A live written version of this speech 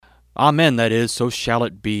Amen, that is, so shall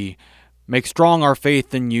it be. Make strong our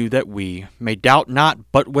faith in you, that we may doubt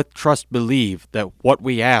not, but with trust believe, that what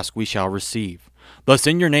we ask we shall receive. Thus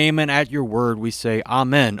in your name and at your word we say,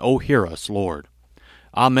 Amen, O hear us, Lord.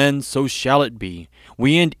 Amen, so shall it be.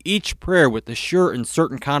 We end each prayer with the sure and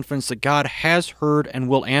certain confidence that God has heard and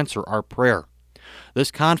will answer our prayer. This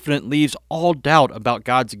confidence leaves all doubt about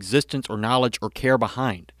God's existence or knowledge or care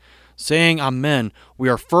behind. Saying Amen, we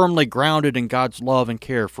are firmly grounded in God's love and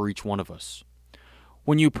care for each one of us.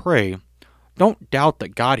 When you pray, don't doubt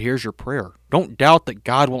that God hears your prayer. Don't doubt that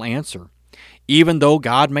God will answer. Even though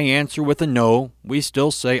God may answer with a no, we still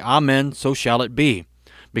say, Amen, so shall it be,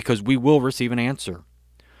 because we will receive an answer.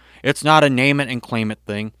 It's not a name it and claim it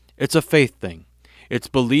thing. It's a faith thing. It's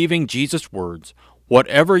believing Jesus' words.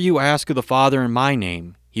 Whatever you ask of the Father in my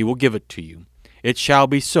name, he will give it to you. It shall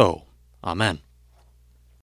be so. Amen.